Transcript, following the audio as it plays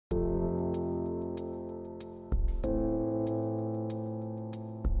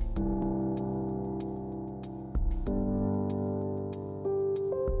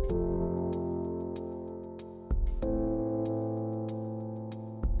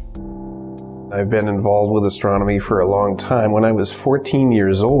I've been involved with astronomy for a long time. When I was 14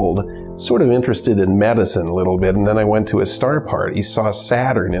 years old, sort of interested in medicine a little bit, and then I went to a star party, saw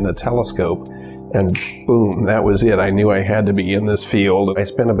Saturn in a telescope, and boom, that was it. I knew I had to be in this field. I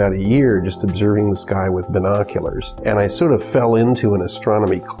spent about a year just observing the sky with binoculars, and I sort of fell into an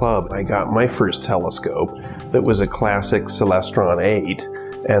astronomy club. I got my first telescope that was a classic Celestron 8,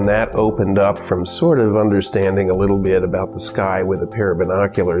 and that opened up from sort of understanding a little bit about the sky with a pair of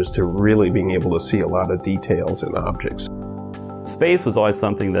binoculars to really being able to see a lot of details in objects. Space was always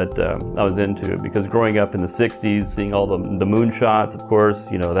something that I was into, because growing up in the 60s, seeing all the moon shots, of course,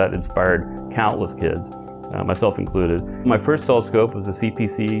 you know, that inspired countless kids, myself included. My first telescope was a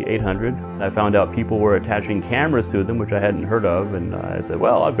CPC 800. I found out people were attaching cameras to them, which I hadn't heard of, and I said,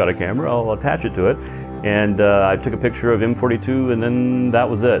 well, I've got a camera, I'll attach it to it. And I took a picture of M42, and then that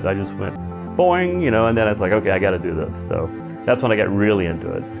was it. I just went boing, you know, and then I was like, okay, I got to do this. So that's when I got really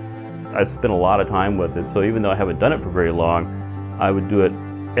into it. I spent a lot of time with it, so even though I haven't done it for very long, I would do it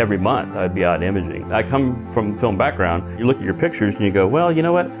every month. I'd be out imaging. I come from film background. You look at your pictures and you go, well, you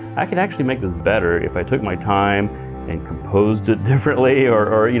know what? I could actually make this better if I took my time and composed it differently,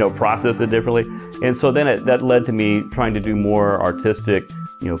 or you know, processed it differently. And so then that led to me trying to do more artistic,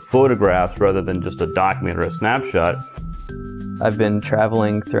 you know, photographs rather than just a document or a snapshot. I've been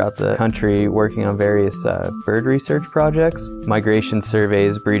traveling throughout the country working on various bird research projects, migration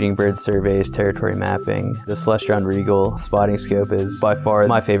surveys, breeding bird surveys, territory mapping. The Celestron Regal spotting scope is by far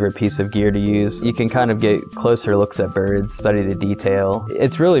my favorite piece of gear to use. You can kind of get closer looks at birds, study the detail.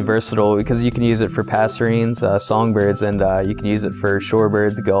 It's really versatile because you can use it for passerines, songbirds, and you can use it for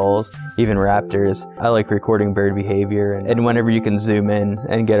shorebirds, gulls, even raptors. I like recording bird behavior, and whenever you can zoom in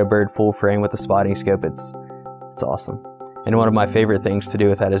and get a bird full frame with the spotting scope, it's awesome. And one of my favorite things to do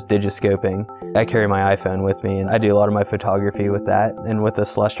with that is digiscoping. I carry my iPhone with me, and I do a lot of my photography with that. And with the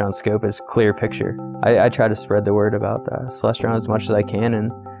Celestron scope, it's clear picture. I try to spread the word about Celestron as much as I can,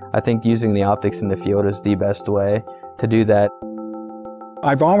 and I think using the optics in the field is the best way to do that.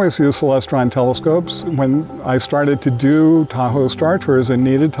 I've always used Celestron telescopes. When I started to do Tahoe star tours and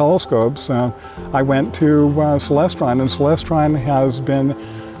needed telescopes, I went to Celestron, and Celestron has been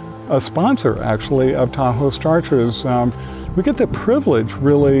a sponsor, actually, of Tahoe star tours. We get the privilege,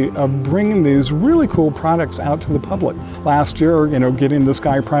 really, of bringing these really cool products out to the public. Last year, you know, getting the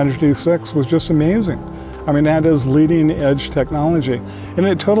Sky Prodigy 6 was just amazing. I mean, that is leading edge technology, and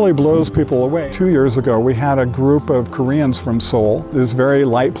it totally blows people away. 2 years ago, we had a group of Koreans from Seoul. It was very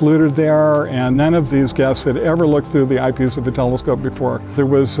light polluted there, and none of these guests had ever looked through the eyepiece of a telescope before. There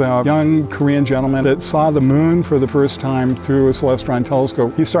was a young Korean gentleman that saw the moon for the first time through a Celestron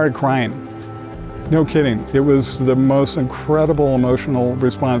telescope. He started crying. No kidding. It was the most incredible emotional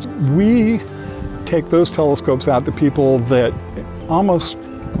response. We take those telescopes out to people that almost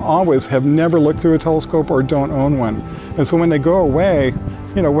always have never looked through a telescope or don't own one. And so when they go away,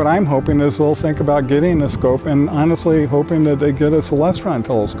 you know, what I'm hoping is they'll think about getting a scope, and honestly hoping that they get a Celestron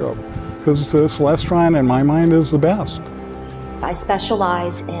telescope, because the Celestron, in my mind, is the best. I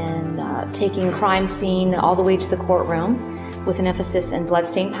specialize in taking crime scene all the way to the courtroom with an emphasis in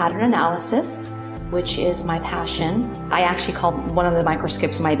bloodstain pattern analysis, which is my passion. I actually call one of the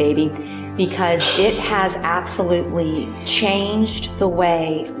microscopes my baby, because it has absolutely changed the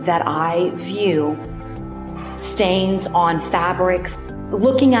way that I view stains on fabrics.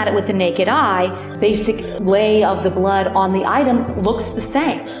 Looking at it with the naked eye, basic lay of the blood on the item looks the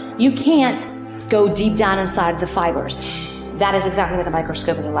same. You can't go deep down inside the fibers. That is exactly what the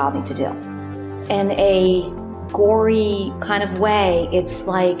microscope has allowed me to do. In a gory kind of way, it's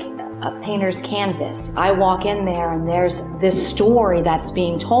like a painter's canvas. I walk in there and there's this story that's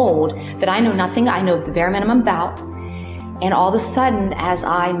being told that I know nothing, I know the bare minimum about, and all of a sudden, as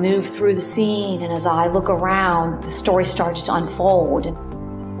I move through the scene and as I look around, the story starts to unfold.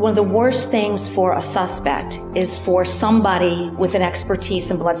 One of the worst things for a suspect is for somebody with an expertise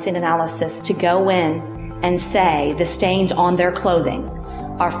in bloodstain analysis to go in and say the stains on their clothing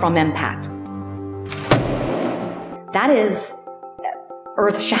are from impact. That is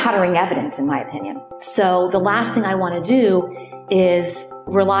earth-shattering evidence, in my opinion. So the last thing I want to do is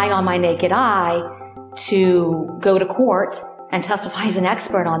rely on my naked eye to go to court and testify as an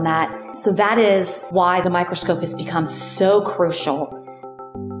expert on that. So that is why the microscope has become so crucial.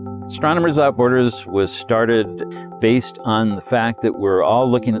 Astronomers Without Borders was started based on the fact that we're all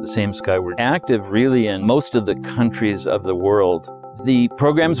looking at the same sky. We're active really in most of the countries of the world. The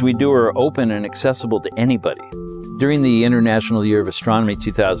programs we do are open and accessible to anybody. During the International Year of Astronomy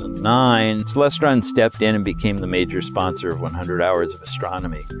 2009, Celestron stepped in and became the major sponsor of 100 Hours of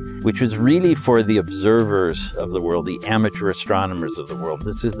Astronomy, which was really for the observers of the world, the amateur astronomers of the world.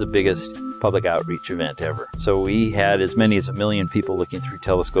 This is the biggest public outreach event ever. So we had as many as 1 million people looking through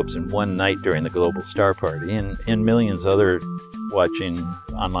telescopes in one night during the Global Star Party, and millions other watching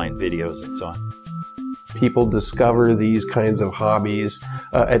online videos and so on. People discover these kinds of hobbies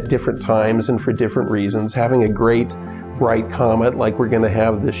at different times and for different reasons. Having a great bright comet like we're going to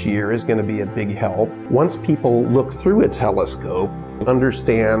have this year is going to be a big help. Once people look through a telescope,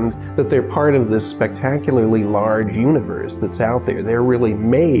 understand that they're part of this spectacularly large universe that's out there. They're really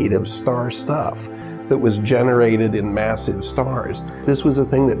made of star stuff that was generated in massive stars. This was a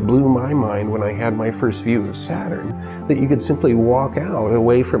thing that blew my mind when I had my first view of Saturn, that you could simply walk out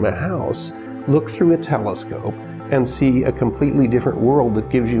away from a house, look through a telescope, and see a completely different world that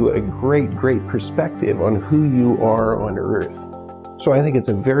gives you a great, great perspective on who you are on Earth. So I think it's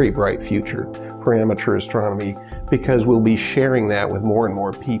a very bright future for amateur astronomy because we'll be sharing that with more and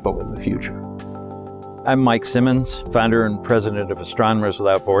more people in the future. I'm Mike Simmons, founder and president of Astronomers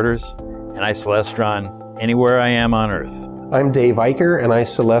Without Borders, and I Celestron anywhere I am on Earth. I'm Dave Eicher, and I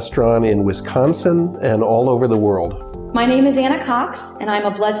Celestron in Wisconsin and all over the world. My name is Anna Cox, and I'm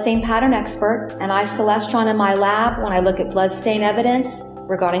a bloodstain pattern expert, and I Celestron in my lab when I look at bloodstain evidence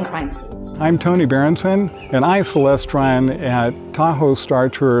regarding crime scenes. I'm Tony Berenson, and I Celestron at Tahoe Star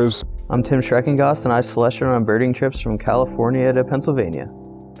Tours. I'm Tim Schreckengast, and I Celestron on birding trips from California to Pennsylvania.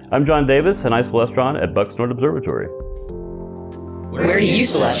 I'm John Davis, and I Celestron at Bucksnort Observatory. Where do you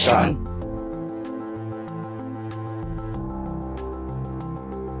Celestron?